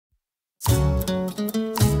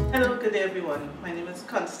Good day everyone, my name is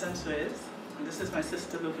Constance Reyes and this is my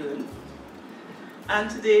sister Laverne,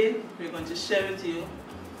 and today we're going to share with you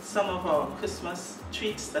some of our Christmas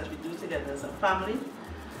treats that we do together as a family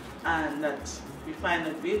and that we find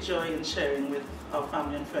a great joy in sharing with our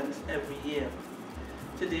family and friends every year.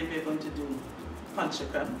 Today we're going to do Ponche de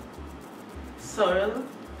Creme, sorrel,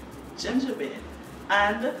 gingerbread,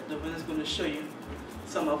 and Laverne is going to show you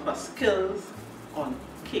some of her skills on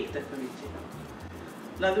cake decorating.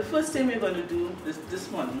 Now the first thing we're going to do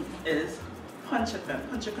this morning is Ponche de Creme.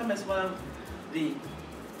 Ponche de Creme is one of the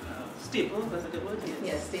staples, that's a good word?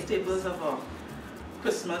 Yes, staples of our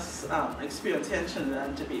Christmas experience here in Trinidad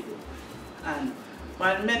and Tobago. And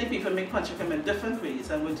while many people make Ponche de Creme in different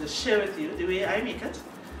ways, I'm going to share with you the way I make it,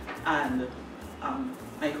 and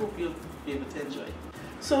I hope you'll be able to enjoy it.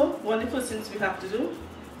 So one of the first things we have to do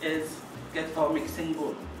is get our mixing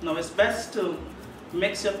bowl. Now it's best to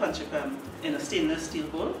mix your Ponche de Creme in a stainless steel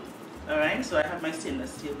bowl. Alright, so I have my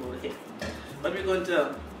stainless steel bowl here. What we're going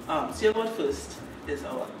to see about first is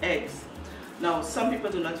our eggs. Now some people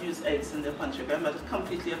do not use eggs in their Ponche de Creme, but it's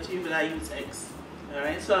completely up to you, but I use eggs.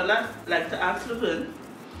 Alright, so I'd like to ask Laverne.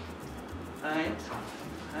 Alright,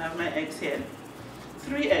 I have my eggs here.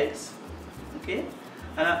 3 eggs. Okay,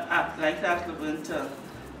 and I'd like to ask Laverne to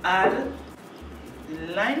add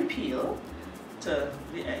the lime peel to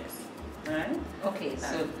the eggs. Right? Okay,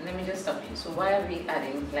 so let me just stop you. So why are we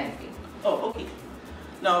adding lime peel? Oh, okay.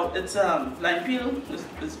 Now it's lime peel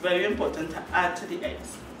is very important to add to the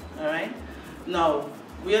eggs. All right. Now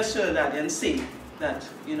we are Trinidadians say that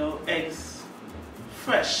eggs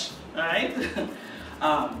fresh. All right.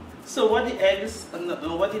 So what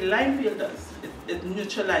the lime peel does, it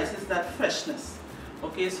neutralizes that freshness.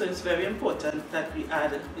 Okay, so it's very important that we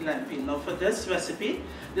add the lime peel. Now for this recipe,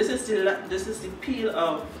 this is the peel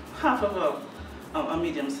of half of a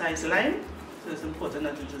medium-sized lime, so it's important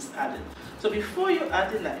that it is added. So before you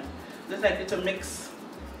add the lime, just like you to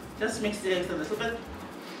just mix the eggs a little bit.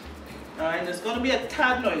 All right, it's going to be a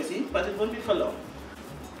tad noisy, but it won't be for long.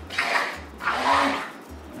 Is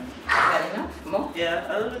that enough? More? Yeah,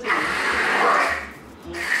 a little bit more.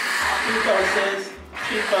 2 pulses,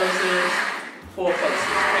 3 pulses, 4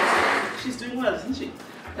 pulses. She's doing well, isn't she?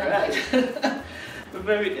 All right.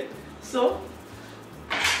 Very good. So,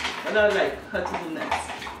 what I'd like her to do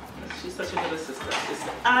next, she's such a good assistant, is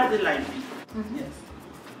to add the lime peel. Yes.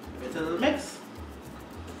 Give it a little mix.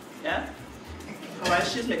 Yeah. And while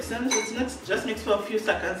she's mixing, just mix for a few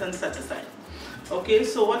seconds and set aside. Okay,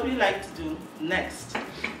 so what we like to do next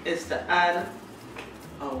is to add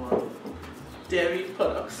our dairy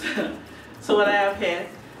products. So what I have here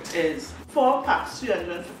is 4 packs,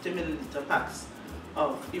 350 milliliter packs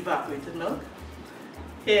of evaporated milk.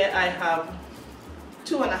 Here I have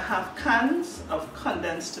 2.5 cans of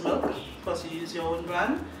condensed milk. Of course, you use your own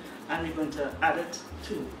brand, and we're going to add it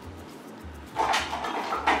to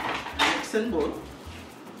the mixing bowl.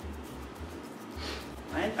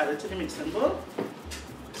 Right, add it to the mixing bowl.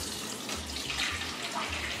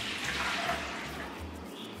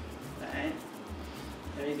 Right,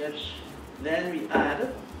 very good. Then we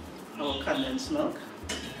add our condensed milk.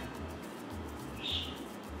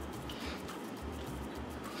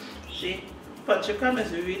 See, Ponche de Creme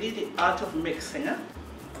is really the art of mixing.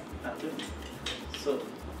 So,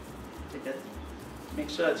 make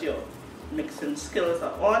sure that your mixing skills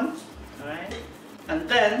are on. Alright? And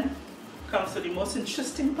then comes to the most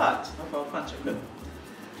interesting part of our Ponche de Creme.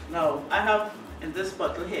 Now, I have in this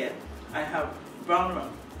bottle here, I have brown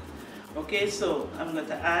rum. Okay, so I'm going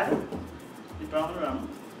to add the brown rum.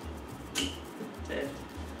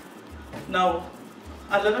 Now,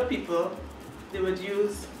 a lot of people, they would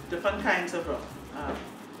use different kinds of rum.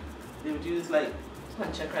 They would use like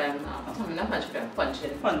Ponche de Creme, not Ponche de Creme,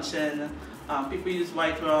 punchin. Punchin. People use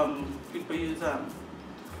white rum. People use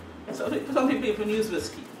some people even use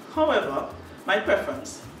whiskey. However, my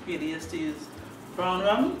preference really is to use brown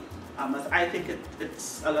rum, as I think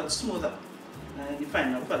it's a lot smoother in the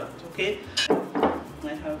final product. Okay,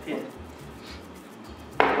 I have here.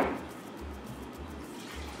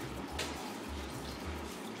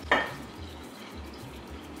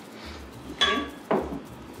 Okay,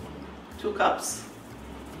 2 cups,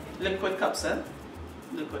 liquid cups,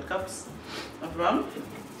 liquid cups of rum,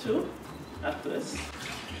 2 at first.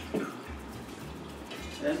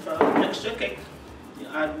 Then for an extra kick, you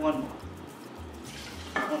add 1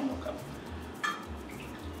 more cup.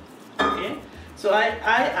 Okay, so I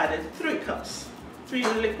added 3 cups, 3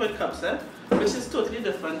 liquid cups, which is totally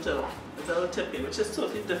different to, it's a little tip here, which is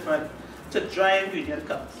totally different to dry ingredient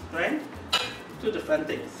cups, right? 2 different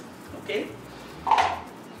things, okay?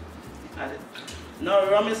 Add it. Now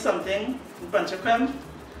rum is something, Ponche de Creme,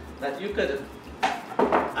 that you could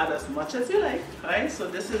add as much as you like, right? So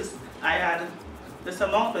this is, I add this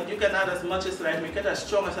amount, but you can add as much as you like, make it as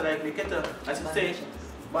strong as you like, make it, as you say,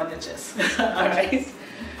 burn your chest. All right.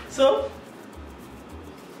 So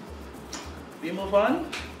we move on.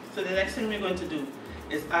 So the next thing we're going to do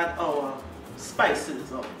is add our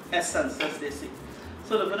spices or essence, as they say.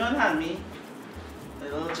 So they're going to hand me a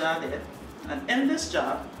little jar there, and in this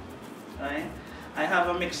jar, right, I have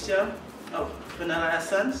a mixture of vanilla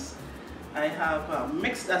essence, I have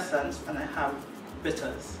mixed essence, and I have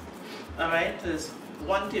bitters. All right, there's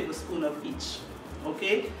 1 tablespoon of each.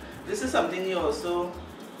 Okay, this is something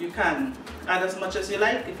you can add as much as you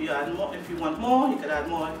like. If you add more, if you want more, you can add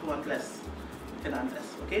more. If you want less, you can add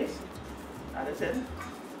less. Okay, so add it in.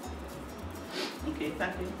 Okay,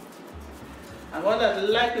 thank you. And what I'd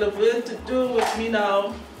like Laverne to do with me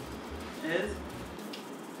now is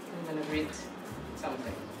I'm gonna grate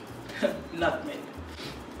something. nutmeg.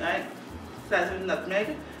 Right? Slice with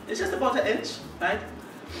nutmeg. It's just about 1 inch, right?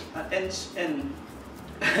 1 inch in,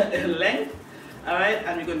 in length. Alright,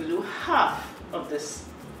 and we're going to do half of this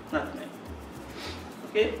nutmeg.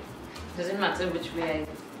 Okay? Doesn't matter which way,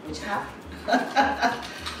 which half.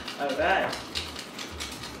 Alright.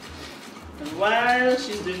 And while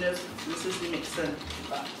she's doing this, this is the mixing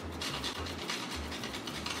part.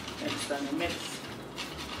 Mix and mix.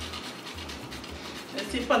 And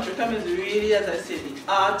see, Ponche de Creme is really, as I say,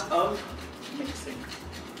 the art of mixing.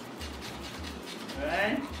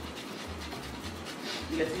 Alright?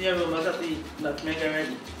 You get the aromas of the nutmeg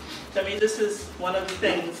already. To me, this is one of the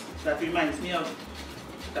things that reminds me of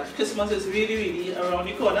that Christmas is really, really around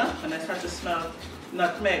the corner, and I start to smell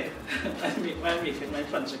nutmeg while making my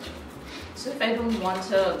Ponche de Creme. So if I don't want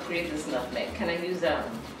to grate this nutmeg, can I use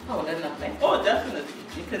powdered nutmeg? Oh, definitely.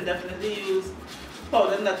 You can definitely use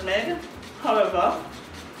powdered nutmeg. However,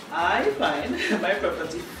 I find my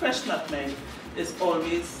preference, fresh nutmeg is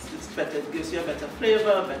always, it's better. It gives you a better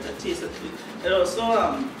flavor, better taste. It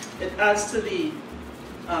also it adds to the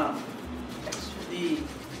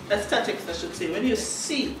aesthetics, I should say. When you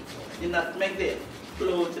see the nutmeg there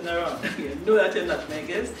floating around, you know that your nutmeg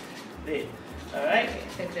is there. All right. Okay, I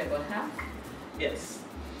think they're about half. Yes.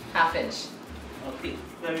 1/2 inch. Okay,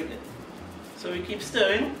 very good. So we keep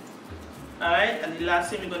stirring. Alright, and the last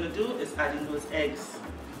thing we're going to do is adding those eggs.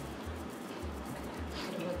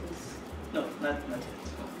 What about this? No, not yet.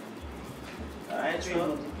 Alright, so.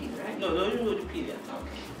 Remove the peel, right? No, don't remove the peel yet.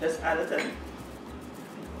 Okay. Let's add it in.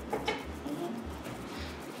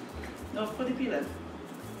 No, put the peel in.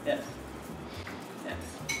 Yes. Yes.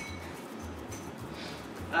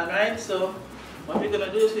 Alright, so what we're going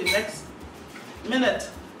to do is for the next minute,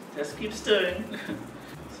 just keep stirring.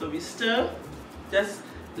 So we stir, just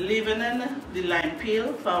leaving in the lime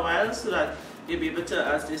peel for a while so that you'll be able to,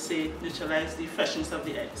 as they say, neutralize the freshness of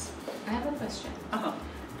the eggs. I have a question. Uh-huh.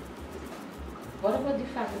 What about the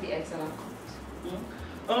fact that the eggs are not cooked?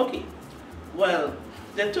 Okay. Well,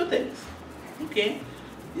 there are 2 things. Okay?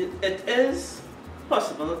 It is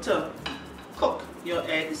possible to cook your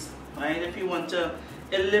eggs, right? If you want to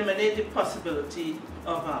eliminate the possibility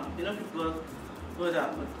of, people would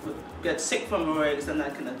get sick from raw eggs and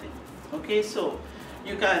that kind of thing. Okay, so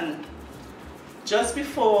you can, just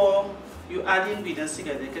before you add the ingredients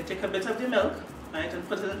together, you can take a bit of the milk, right, and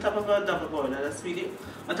put it on top of a double boiler. That's really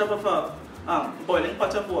on top of a boiling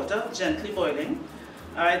pot of water, gently boiling.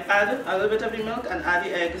 All right, add a little bit of the milk and add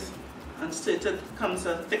the eggs, and so it comes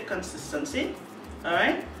a thick consistency. All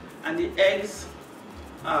right, and the eggs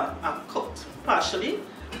are cooked partially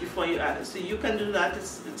before you add it. So you can do that.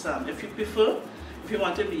 It's if you prefer, if you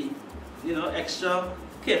want to be, extra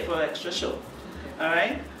careful, extra sure. All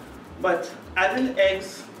right, but adding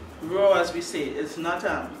eggs raw, as we say, is not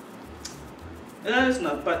no, it's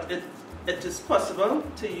not, but it is possible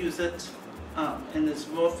to use it in its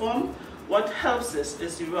raw form. What helps this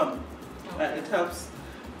is the rum. It helps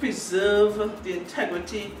preserve the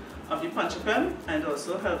integrity of the Ponche de Creme, and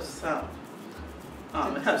also helps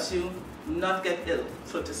it helps you not get ill,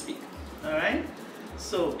 so to speak. All right.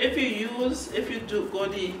 So if you do go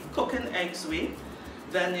the cooking eggs way,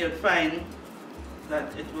 then you'll find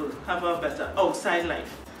that it will have a better outside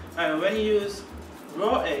life. When you use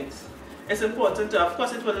raw eggs, it's important to, of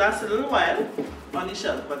course, it will last a little while on the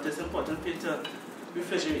shelf, but it's important for you to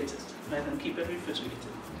refrigerate it, right, and keep it refrigerated.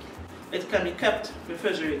 It can be kept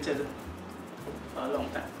refrigerated for a long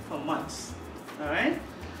time, for months. All right.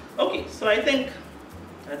 Okay, so I think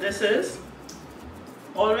that this is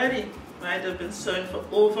all ready. Right, they've been stirring for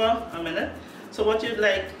over a minute. So what you'd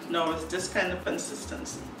like now is this kind of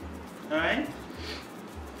consistency. All right.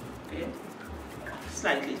 Okay.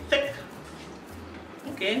 Slightly thick.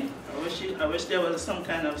 Okay, I wish there was some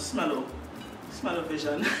kind of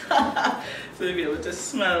smell-o-vision, so you'll be able to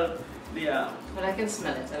smell the. But I can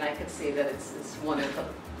smell it, and I can see that it's wonderful.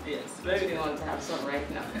 Yes, very good. We want to have some right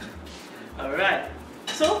now. All right.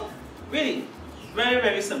 So really, very,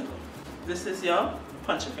 very simple. This is your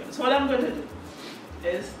Ponche Creme. So what I'm going to do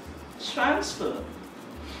is transfer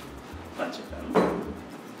Ponche Creme.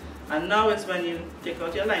 And now is when you take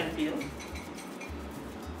out your lime peel.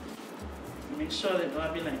 Make sure that you don't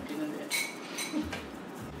have your lime peel in there.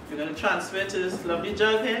 You're going to transfer it to this lovely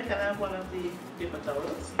jug here. Can I have one of the paper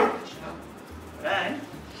towels? Sure. Right.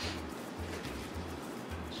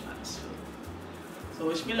 Transfer. So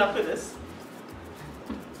wish me luck with this.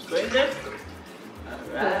 Go in there.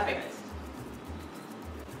 Alright. Perfect.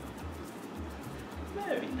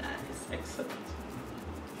 Very nice. Excellent.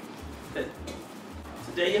 Good.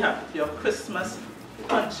 So there you have it, your Christmas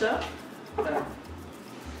punch.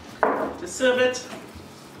 To serve it,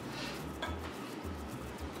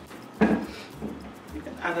 you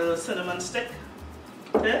can add a little cinnamon stick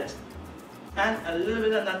to it and a little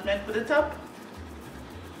bit of nutmeg for the top.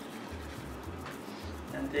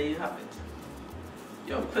 And there you have it,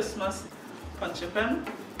 your Christmas Ponche Creme.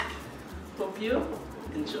 Hope you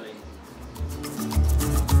enjoy.